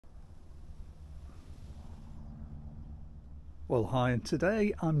Well, hi, and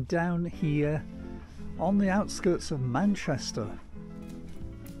today I'm down here on the outskirts of Manchester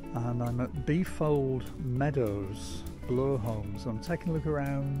and I'm at Beefold Meadows, Bloor Homes. I'm taking a look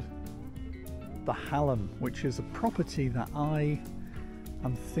around the Hallam, which is a property that I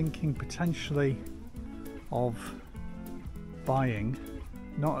am thinking potentially of buying,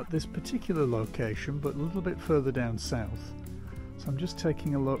 not at this particular location but a little bit further down south. So I'm just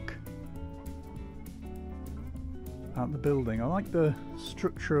taking a look at the building. I like the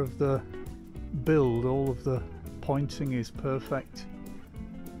structure of the build. All of the pointing is perfect,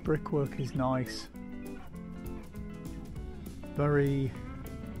 brickwork is nice, very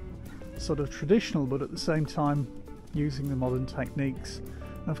sort of traditional but at the same time using the modern techniques.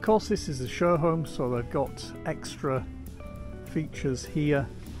 And of course this is a show home, so they've got extra features here,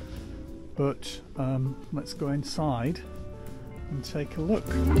 but let's go inside and take a look.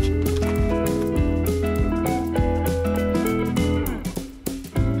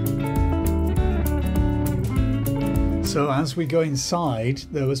 So as we go inside,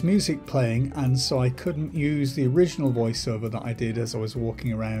 there was music playing, and so I couldn't use the original voiceover that I did as I was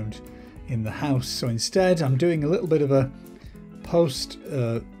walking around in the house. So instead I'm doing a little bit of a post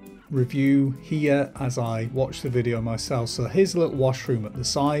review here as I watch the video myself. So here's a little washroom at the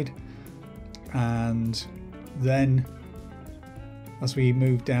side, and then as we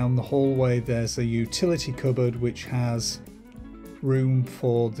move down the hallway there's a utility cupboard which has room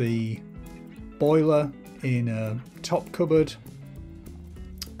for the boiler in a top cupboard,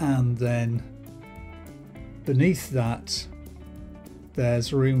 and then beneath that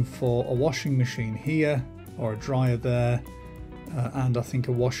there's room for a washing machine here, or a dryer there, and I think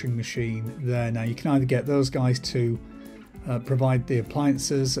a washing machine there. Now you can either get those guys to provide the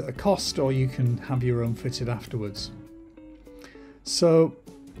appliances at a cost, or you can have your own fitted afterwards. So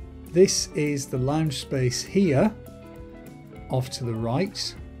this is the lounge space here off to the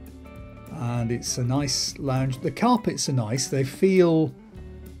right, and it's a nice lounge. The carpets are nice, they feel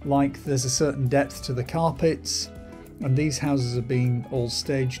like there's a certain depth to the carpets, and these houses have been all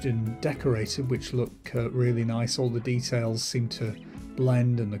staged and decorated, which look really nice. All the details seem to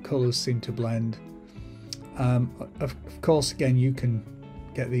blend and the colours seem to blend. Of course, again, you can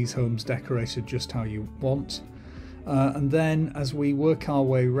get these homes decorated just how you want. And then as we work our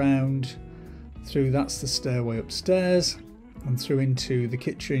way round through, that's the stairway upstairs, and through into the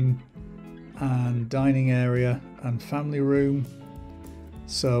kitchen and dining area and family room.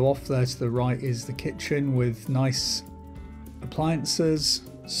 So off there to the right is the kitchen with nice appliances.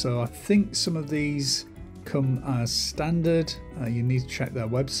 So I think some of these come as standard, you need to check their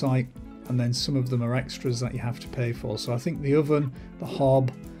website, and then some of them are extras that you have to pay for. So I think the oven, the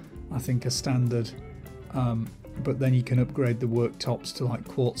hob, I think are standard, but then you can upgrade the worktops to like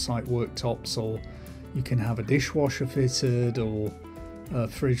quartzite worktops, or you can have a dishwasher fitted, or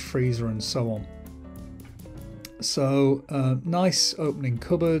fridge, freezer, and so on. So nice opening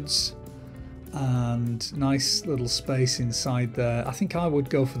cupboards and nice little space inside there. I think I would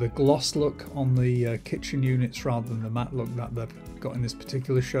go for the gloss look on the kitchen units rather than the matte look that they've got in this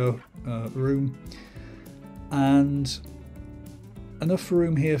particular show room. And enough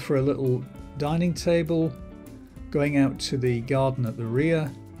room here for a little dining table, going out to the garden at the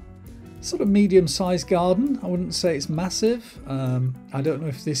rear. Sort of medium-sized garden. I wouldn't say it's massive. I don't know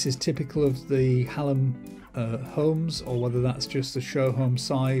if this is typical of the Hallam homes, or whether that's just the show home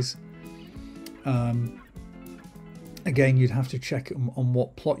size. Again, you'd have to check on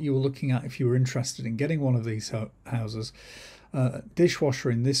what plot you were looking at if you were interested in getting one of these houses.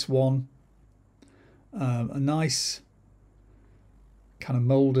 Dishwasher in this one. A nice kind of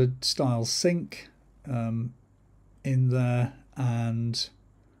moulded style sink in there, and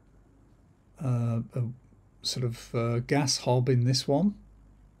a sort of gas hob in this one.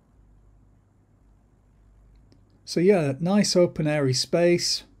 So yeah, nice open airy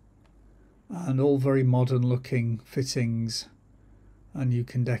space, and all very modern looking fittings, and you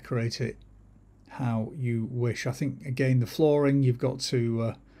can decorate it how you wish. I think again the flooring you've got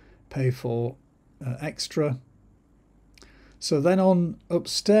to pay for extra. So then on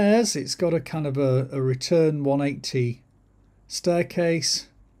upstairs it's got a kind of a return 180 staircase,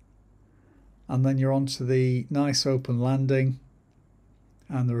 and then you're onto the nice open landing,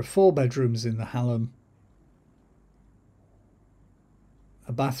 and there are 4 bedrooms in the Hallam,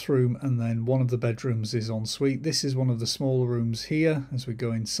 a bathroom, and then one of the bedrooms is en suite. This is one of the smaller rooms here. As we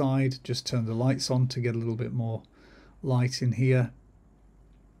go inside, just turn the lights on to get a little bit more light in here.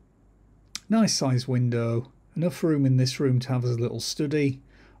 Nice size window, enough room in this room to have as a little study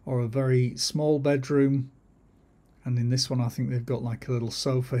or a very small bedroom, And in this one I think they've got like a little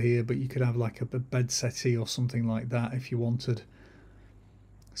sofa here, but you could have like a bed settee or something like that if you wanted.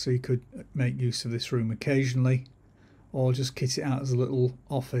 So you could make use of this room occasionally, or just kit it out as a little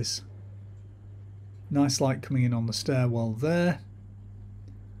office. Nice light coming in on the stairwell there.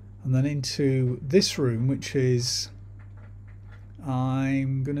 And then into this room, which is,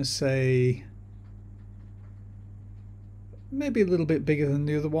 I'm going to say, maybe a little bit bigger than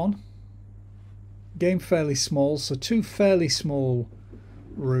the other one. Again, fairly small, so two fairly small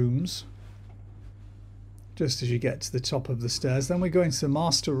rooms just as you get to the top of the stairs. Then we go into the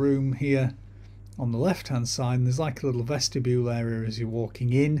master room here on the left hand side, and there's like a little vestibule area as you're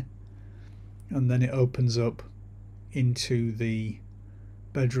walking in, and then it opens up into the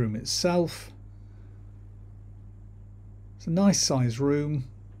bedroom itself. It's a nice size room,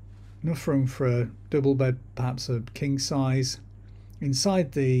 enough room for a double bed, perhaps a king size.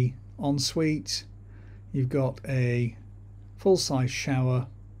 Inside the ensuite you've got a full-size shower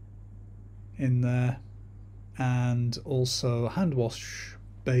in there, and also a hand wash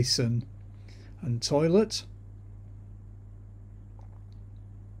basin and toilet.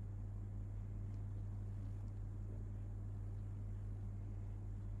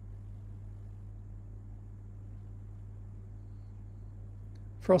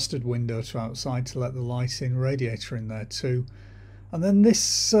 Frosted window to outside to let the light in, radiator in there too. And then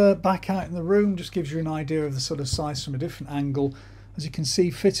this back out in the room just gives you an idea of the sort of size from a different angle. As you can see,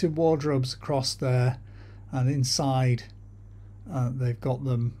 fitted wardrobes across there, and inside they've got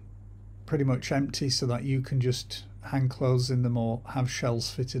them pretty much empty so that you can just hang clothes in them or have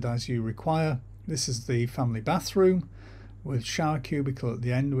shelves fitted as you require. This is the family bathroom with shower cubicle at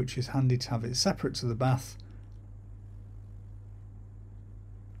the end, which is handy to have it separate to the bath.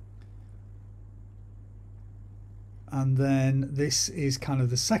 And then this is kind of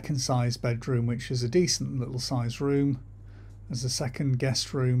the second size bedroom, which is a decent little size room as a second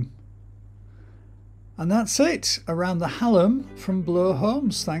guest room. And that's it around the Hallam from Bloor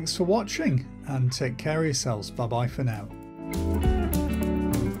Homes. Thanks for watching and take care of yourselves. Bye bye for now.